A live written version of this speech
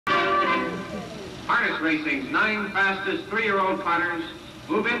Harness Racing's 9 fastest 3-year-old potters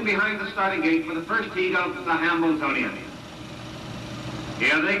move in behind the starting gate for the first heat of the Hambletonian.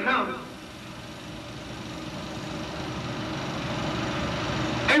 Here they come.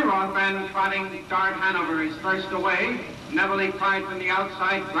 A-Roth and trotting Dart Hanover is first away. Nevele Pride from the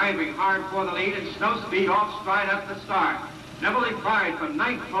outside, driving hard for the lead, and Snow Speed off stride at the start. Nevele Pride from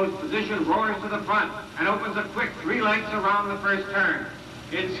ninth post position roars to the front and opens a quick 3 lengths around the first turn.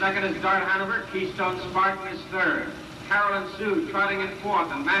 In second is Dart Hanover. Keystone Spartan is third. Carolyn Sue trotting in fourth,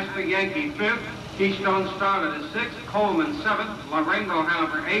 and Master Yankee fifth. Keystone Starlet is sixth. Coleman seventh. Larengo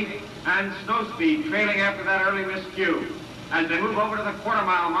Hanover eighth. And Snow Speed trailing after that early miscue. As they move over to the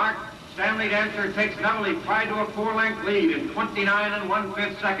quarter-mile mark, Stanley Dancer takes Nevele Pride to a 4-length lead in 29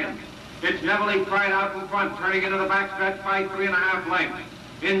 1/5 seconds. It's Nevele Pride out in front, turning into the backstretch by 3.5 lengths.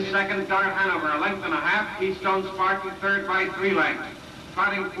 In second, Dart Hanover, 1.5 lengths. Keystone Spartan third by 3 lengths.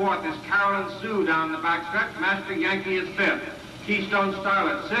 Trotting fourth is Carolyn Sue down the backstretch. Master Yankee is fifth. Keystone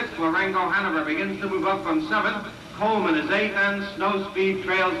Starlet sixth. Larengo Hanover begins to move up from seventh. Coleman is eighth, and Snow Speed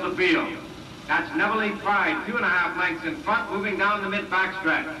trails the field. That's Nevele Pride, 2.5 lengths in front, moving down the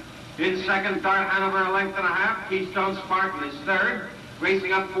mid-backstretch. In second, Dart Hanover, 1.5 lengths. Keystone Spartan is third.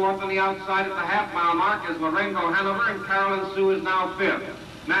 Racing up fourth on the outside at the half-mile mark is Larengo Hanover, and Carolyn Sue is now fifth.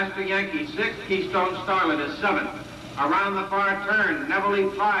 Master Yankee sixth. Keystone Starlet is seventh. Around the far turn,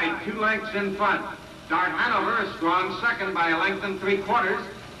 Nevele Pride, 2 lengths in front. Dart Hanover is strong second by 1 3/4 lengths.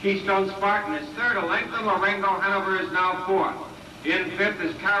 Keystone Spartan is third, 1 length, and Larengo Hanover is now fourth. In fifth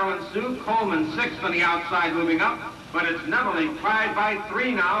is Carolyn Sue. Coleman sixth on the outside moving up, but it's Nevele Pride by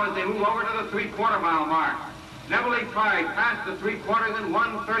 3 now as they move over to the 3/4-mile mark. Nevele Pride past the 3/4 in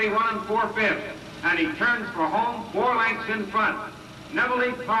 1:31 4/5, and he turns for home 4 lengths in front.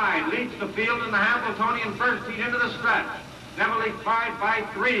 Nevele Pride leads the field in the Hambletonian first heat into the stretch. Nevele Pride by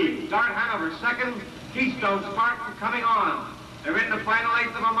 3. Dart Hanover second. Keystone Spartan coming on. They're in the final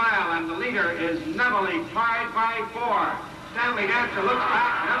 1/8 of a mile, and the leader is Nevele Pride by 4. Stanley Dancer looks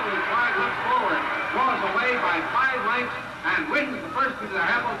back. Nevele Pride looks forward, draws away by 5 lengths, and wins the first heat of the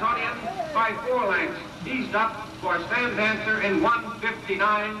Hambletonian by 4 lengths. Eased up for Stan Dancer in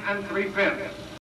 1:59 3/5.